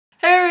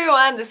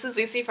everyone, this is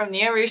Lucy from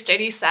Neo Rouge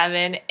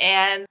 37,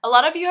 and a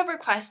lot of you have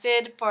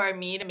requested for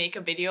me to make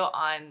a video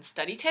on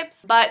study tips,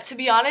 but to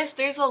be honest,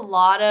 there's a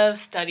lot of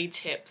study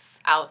tips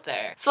out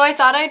there. So I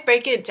thought I'd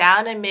break it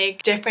down and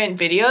make different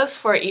videos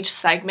for each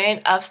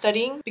segment of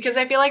studying because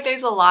I feel like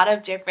there's a lot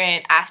of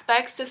different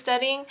aspects to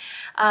studying.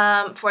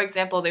 For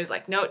example, there's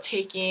like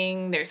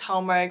note-taking, there's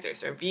homework,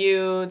 there's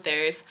review,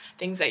 there's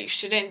things that you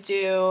shouldn't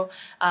do,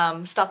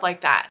 stuff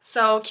like that.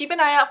 So keep an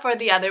eye out for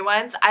the other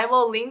ones. I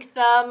will link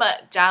them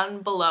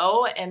down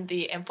below in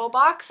the info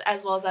box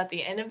as well as at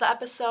the end of the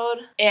episode,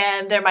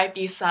 and there might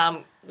be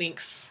some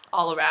links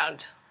all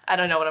around. I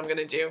don't know what I'm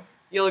gonna do.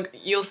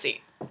 You'll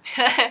see.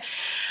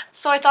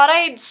 So I thought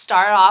I'd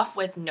start off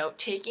with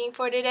note-taking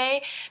for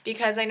today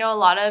because I know a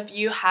lot of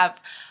you have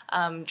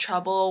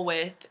trouble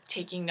with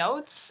taking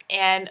notes,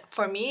 and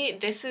for me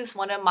this is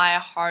one of my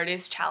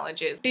hardest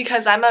challenges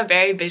because I'm a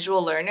very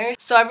visual learner.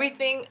 So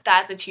everything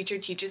that the teacher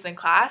teaches in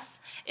class,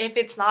 if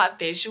it's not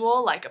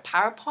visual like a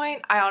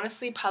PowerPoint, I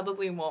honestly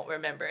probably won't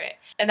remember it.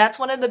 And that's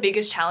one of the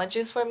biggest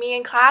challenges for me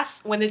in class.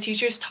 When the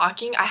teacher's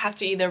talking, I have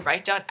to either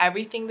write down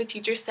everything the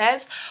teacher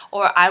says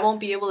or I won't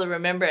be able to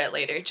remember it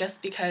later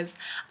just because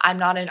I'm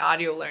not an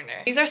audio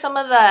learner. These are some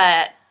of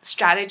the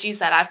strategies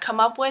that I've come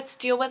up with to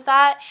deal with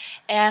that,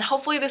 and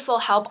hopefully this will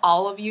help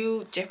all of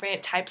you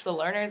different types of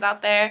learners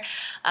out there,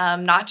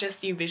 not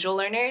just you visual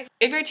learners.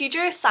 If your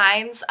teacher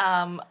assigns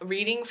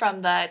reading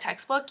from the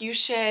textbook, you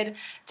should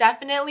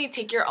definitely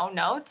take your own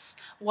notes,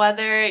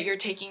 whether you're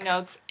taking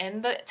notes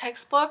in the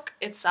textbook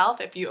itself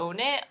if you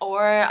own it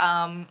or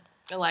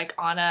like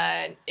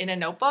in a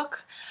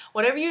notebook.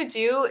 Whatever you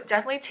do,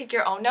 definitely take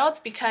your own notes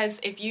because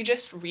if you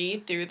just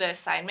read through the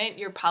assignment,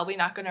 you're probably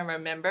not going to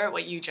remember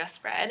what you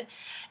just read.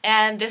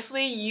 And this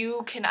way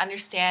you can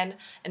understand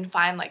and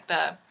find like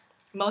the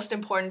most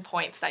important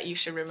points that you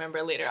should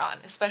remember later on,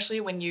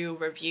 especially when you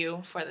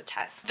review for the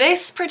test.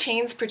 This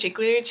pertains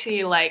particularly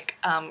to like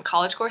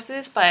college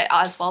courses, but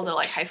as well to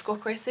like high school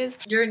courses.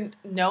 Your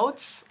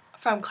notes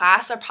from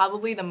class are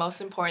probably the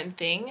most important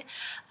thing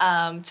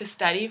to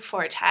study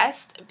for a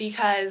test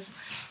because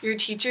your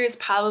teacher is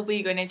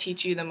probably going to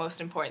teach you the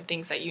most important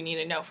things that you need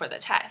to know for the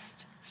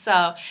test.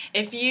 So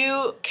if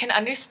you can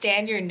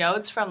understand your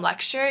notes from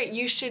lecture,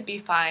 you should be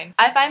fine.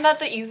 I find that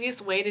the easiest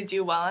way to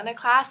do well in a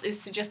class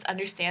is to just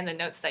understand the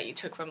notes that you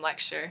took from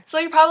lecture. So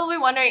you're probably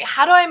wondering,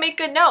 how do I make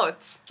good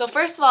notes? So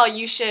first of all,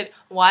 you should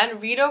 1.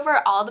 Read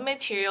over all the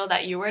material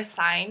that you were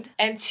assigned,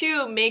 and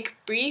 2. Make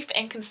brief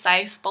and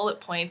concise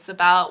bullet points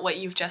about what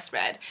you've just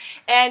read.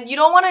 And you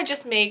don't want to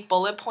just make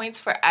bullet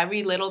points for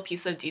every little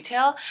piece of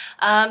detail.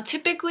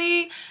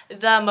 Typically,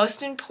 the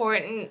most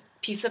important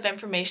piece of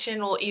information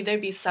will either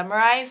be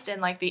summarized in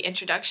like the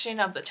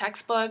introduction of the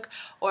textbook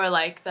or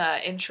like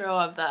the intro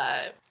of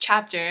the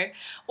chapter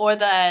or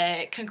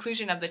the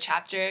conclusion of the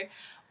chapter.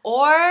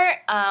 Or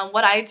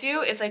what I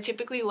do is I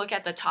typically look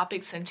at the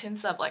topic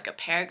sentence of like a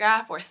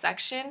paragraph or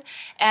section,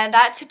 and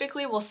that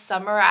typically will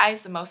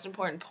summarize the most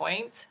important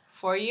point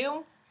for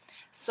you.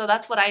 So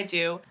that's what I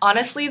do.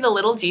 Honestly, the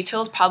little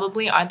details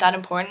probably aren't that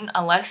important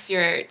unless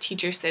your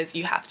teacher says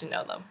you have to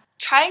know them.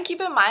 Try and keep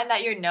in mind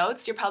that your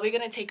notes, you're probably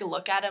going to take a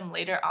look at them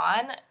later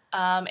on,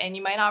 and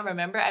you might not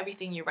remember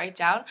everything you write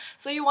down.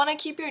 So you want to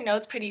keep your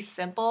notes pretty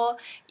simple,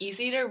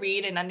 easy to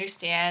read and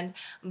understand,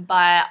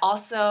 but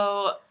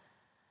also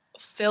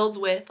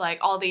filled with like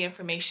all the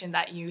information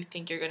that you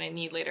think you're going to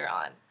need later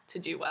on to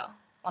do well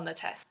on the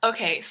test.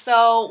 Okay,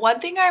 so one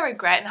thing I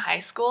regret in high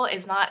school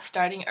is not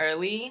starting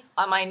early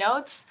on my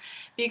notes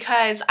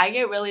because I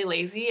get really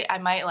lazy. I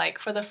might like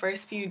for the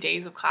first few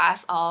days of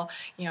class, I'll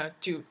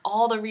do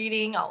all the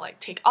reading, I'll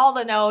like take all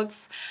the notes,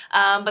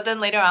 but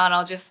then later on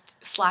I'll just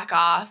slack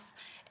off.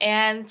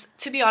 And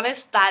to be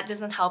honest, that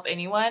doesn't help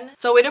anyone.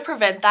 So a way to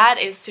prevent that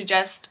is to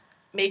just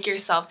make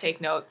yourself take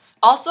notes.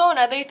 Also,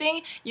 another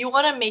thing, you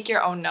want to make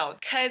your own notes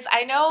because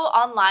I know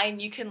online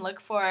you can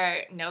look for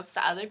notes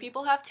that other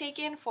people have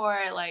taken for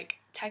like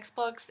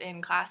textbooks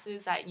and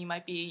classes that you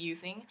might be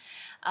using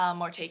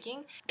or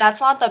taking.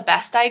 That's not the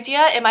best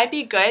idea. It might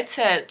be good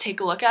to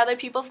take a look at other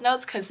people's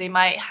notes because they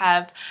might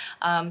have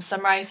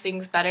summarized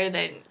things better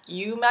than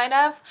you might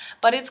have,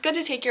 but it's good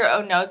to take your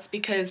own notes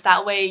because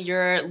that way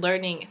you're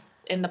learning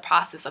in the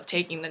process of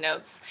taking the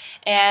notes,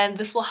 and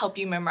this will help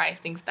you memorize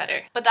things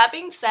better. But that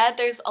being said,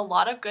 there's a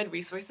lot of good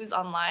resources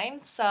online,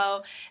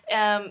 so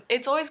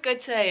it's always good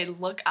to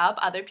look up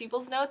other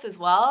people's notes as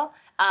well.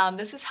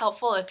 This is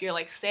helpful if you're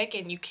like sick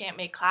and you can't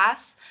make class.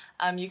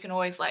 You can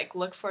always like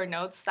look for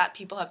notes that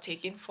people have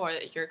taken for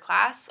your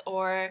class,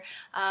 or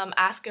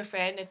ask a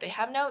friend if they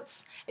have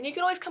notes, and you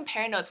can always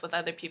compare notes with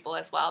other people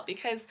as well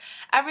because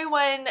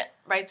everyone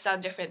writes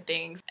down different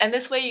things, and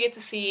this way you get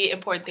to see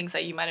important things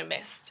that you might have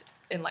missed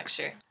in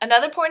lecture.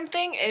 Another important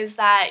thing is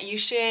that you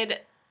should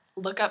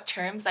look up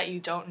terms that you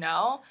don't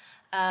know.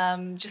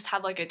 just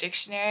have like a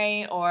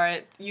dictionary, or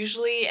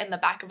usually in the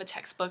back of a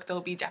textbook there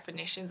will be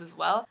definitions as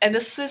well. And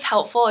this is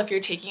helpful if you're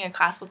taking a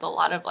class with a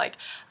lot of like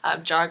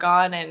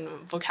jargon and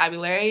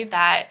vocabulary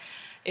that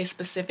is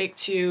specific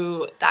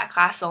to that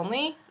class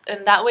only,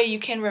 and that way you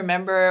can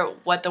remember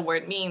what the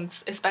word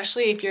means,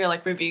 especially if you're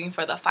like reviewing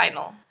for the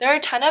final. There are a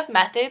ton of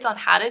methods on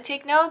how to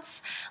take notes,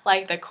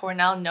 like the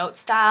Cornell note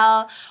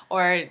style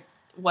or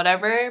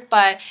whatever,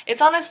 but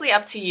it's honestly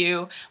up to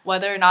you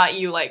whether or not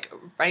you like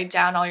write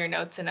down all your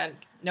notes in a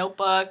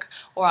notebook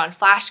or on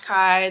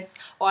flashcards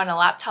or on a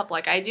laptop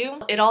like I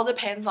do. It all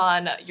depends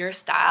on your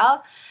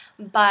style,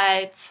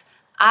 but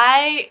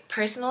I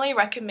personally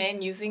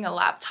recommend using a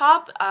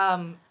laptop.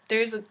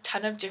 There's a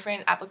ton of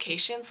different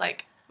applications,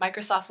 like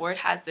Microsoft Word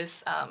has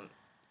this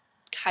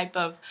type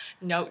of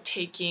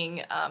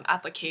note-taking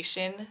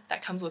application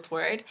that comes with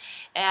Word,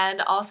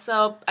 and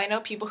also I know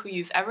people who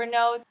use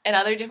Evernote and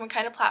other different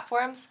kind of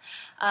platforms.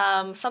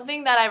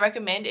 Something that I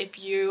recommend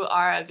if you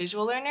are a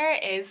visual learner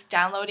is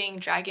downloading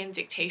Dragon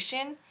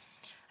Dictation.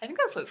 I think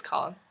that's what it's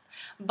called,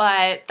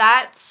 but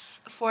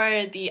that's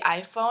for the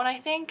iPhone, I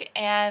think,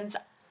 and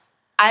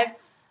I've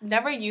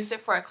never used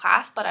it for a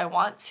class, but I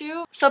want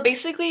to. So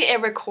basically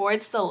it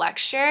records the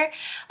lecture,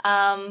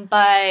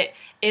 but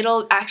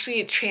it'll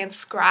actually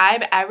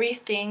transcribe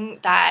everything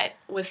that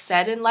was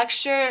said in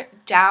lecture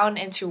down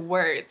into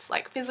words,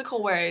 like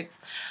physical words.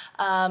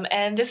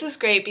 And this is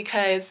great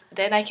because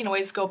then I can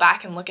always go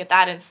back and look at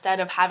that instead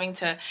of having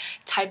to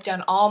type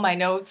down all my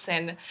notes.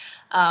 And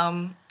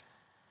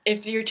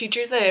if your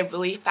teacher's a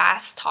really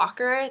fast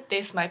talker,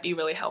 this might be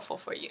really helpful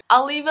for you.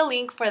 I'll leave a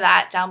link for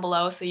that down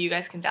below so you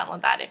guys can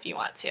download that if you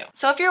want to.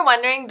 So if you're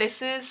wondering,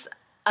 this is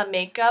a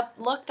makeup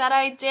look that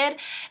I did,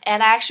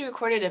 and I actually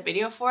recorded a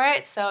video for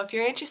it. So if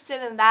you're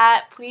interested in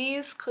that,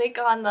 please click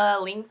on the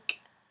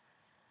link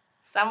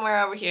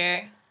somewhere over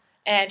here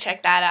and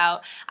check that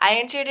out. I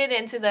entered it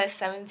into the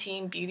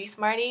 17 Beauty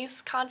Smarties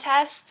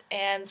contest,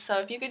 and so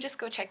if you could just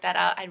go check that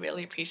out, I'd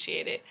really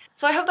appreciate it.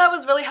 So I hope that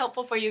was really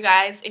helpful for you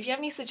guys. If you have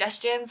any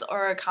suggestions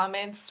or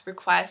comments,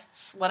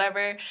 requests,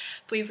 whatever,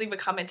 please leave a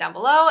comment down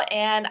below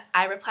and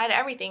I reply to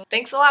everything.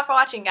 Thanks a lot for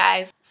watching,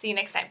 guys. See you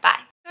next time. Bye.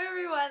 Hey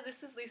everyone,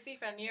 this is Lucy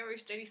from Nia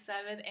Rouge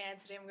 37, and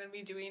today I'm going to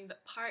be doing the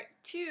part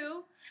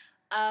 2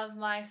 of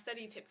my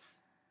study tips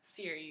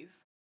series.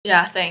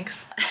 Yeah, thanks.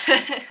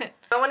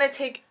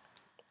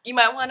 You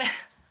might want to